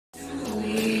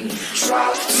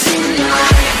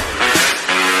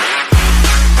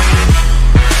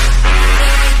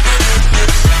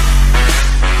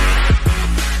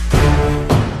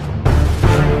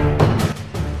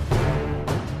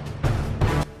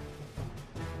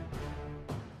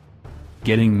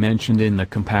Getting mentioned in the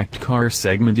compact car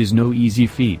segment is no easy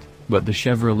feat, but the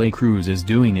Chevrolet Cruze is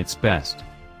doing its best.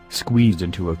 Squeezed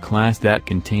into a class that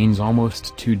contains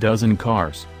almost 24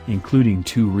 cars, including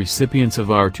 2 recipients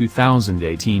of our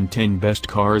 2018 10 Best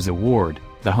Cars Award,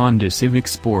 the Honda Civic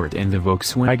Sport and the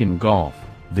Volkswagen Golf,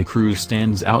 the Cruze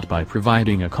stands out by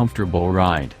providing a comfortable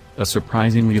ride, a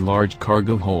surprisingly large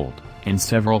cargo hold, and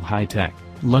several high-tech,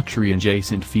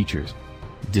 luxury-adjacent features.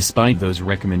 Despite those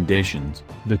recommendations,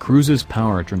 the Cruze's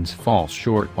powertrains fall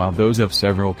short while those of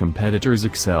several competitors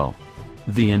excel.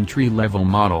 The entry-level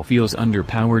model feels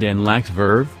underpowered and lacks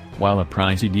verve, while a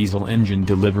pricey diesel engine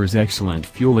delivers excellent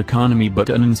fuel economy but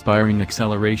uninspiring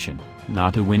acceleration,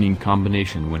 not a winning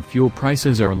combination when fuel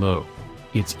prices are low.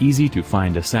 It's easy to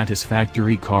find a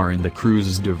satisfactory car in the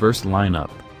Cruze's diverse lineup,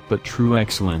 but true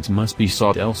excellence must be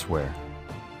sought elsewhere.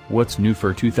 What's new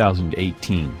for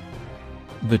 2018?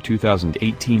 The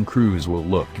 2018 Cruze will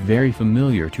look very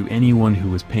familiar to anyone who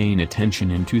was paying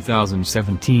attention in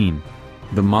 2017.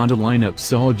 The model lineup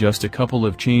saw just a couple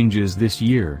of changes this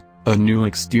year, a new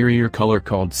exterior color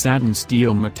called Satin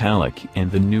Steel Metallic and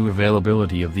the new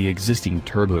availability of the existing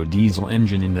turbo diesel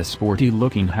engine in the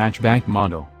sporty-looking hatchback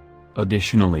model.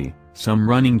 Additionally, some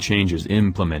running changes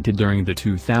implemented during the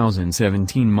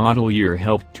 2017 model year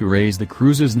helped to raise the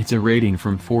Cruze's NHTSA rating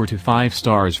from 4 to 5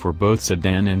 stars for both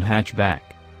sedan and hatchback.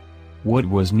 What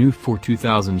was new for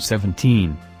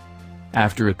 2017?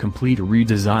 After a complete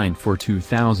redesign for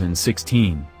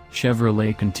 2016,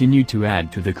 Chevrolet continued to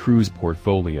add to the Cruze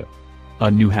portfolio.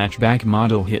 A new hatchback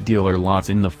model hit dealer lots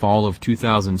in the fall of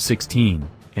 2016,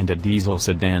 and a diesel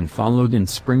sedan followed in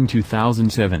spring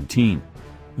 2017.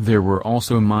 There were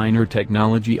also minor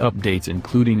technology updates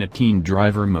including a teen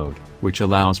driver mode, which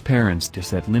allows parents to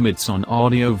set limits on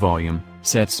audio volume,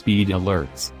 set speed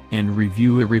alerts, and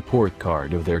review a report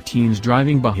card of their teen's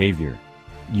driving behavior.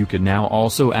 You can now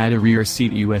also add a rear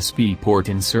seat USB port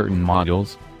in certain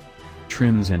models.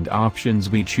 Trims and options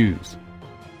we choose.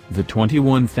 The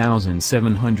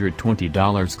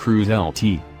 $21,720 Cruze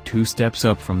LT, 2 steps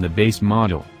up from the base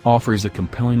model, offers a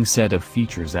compelling set of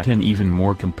features at an even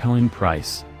more compelling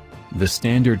price. The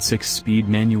standard 6-speed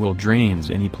manual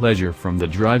drains any pleasure from the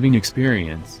driving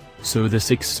experience, so the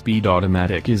 6-speed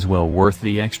automatic is well worth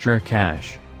the extra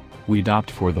cash. We'd opt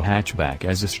for the hatchback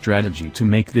as a strategy to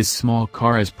make this small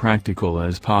car as practical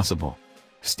as possible.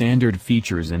 Standard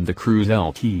features in the Cruze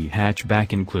LT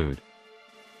hatchback include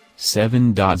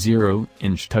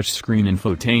 7.0-inch touchscreen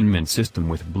infotainment system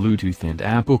with Bluetooth and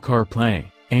Apple CarPlay,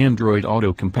 Android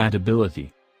Auto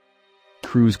compatibility,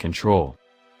 cruise control,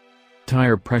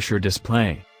 tire pressure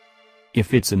display.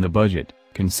 If it's in the budget,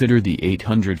 consider the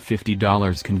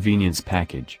 $850 convenience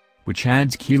package, which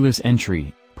adds keyless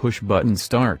entry, push-button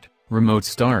start, remote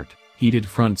start, heated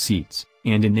front seats,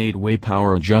 and an 8-way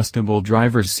power-adjustable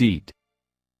driver's seat.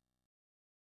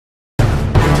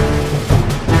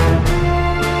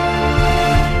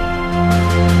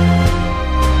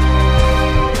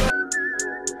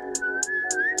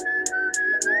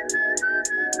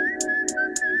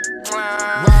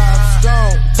 Rob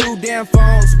Stone, 2 damn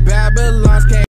phones, Babylon's came.